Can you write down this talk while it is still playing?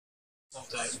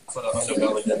Sometimes you put an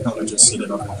underbelly that kind of just sit it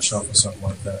up on the shelf or something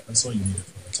like that. That's all you need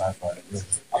for the TIE fighter, really.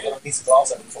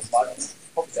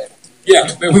 Yeah,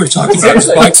 we were talking about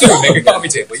it. Buy two, make a coffee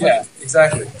table. Yeah,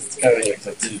 exactly.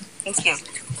 Thank you.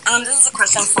 This is a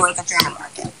question for the German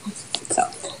market. So,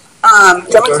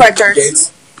 German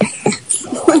collectors.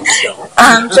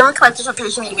 German collectors are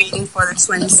patiently waiting for the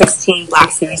 2016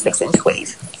 Black Series 6-inch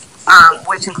wave,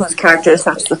 which includes characters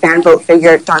such as the fan vote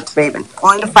figure Darth Raven,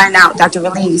 only to find out that the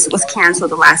release was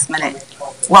canceled at the last minute.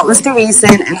 What was the reason,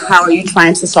 and how are you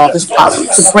trying to solve this problem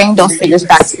to bring those figures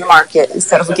back to the market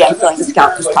instead of again filling the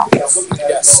scalpers' pockets?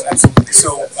 Yes, absolutely.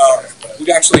 So we've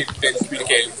actually been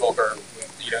communicating with Volker,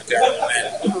 and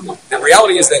the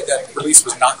reality is that that release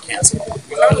was not canceled.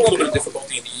 We've had a little bit of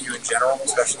difficulty in the EU in general,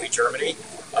 especially Germany,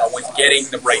 when getting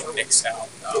the right mix out.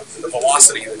 The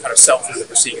velocity, the kind of sell-through that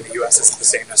we're seeing in the US isn't the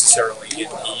same necessarily in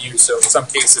the EU. So in some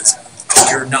cases,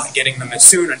 you're not getting them as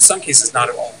soon, and in some cases, not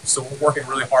at all. So we're working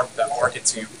really hard with that market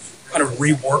to kind of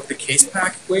rework the case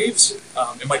pack waves.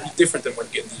 It might be different than what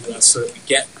you get in the US, so that we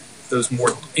get those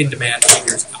more in-demand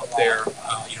figures out there,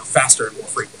 faster and more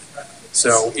frequently.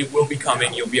 So it will be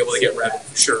coming. You'll be able to get rev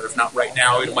for sure. If not right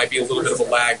now, it might be a little bit of a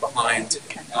lag behind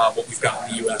what we've got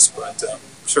in the US, but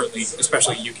certainly,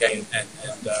 especially UK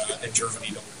and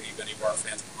Germany, don't leave any of our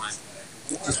fans behind.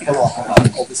 Just follow up on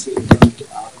obviously the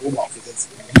warm-up figures.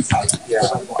 Yeah.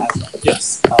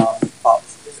 Yes.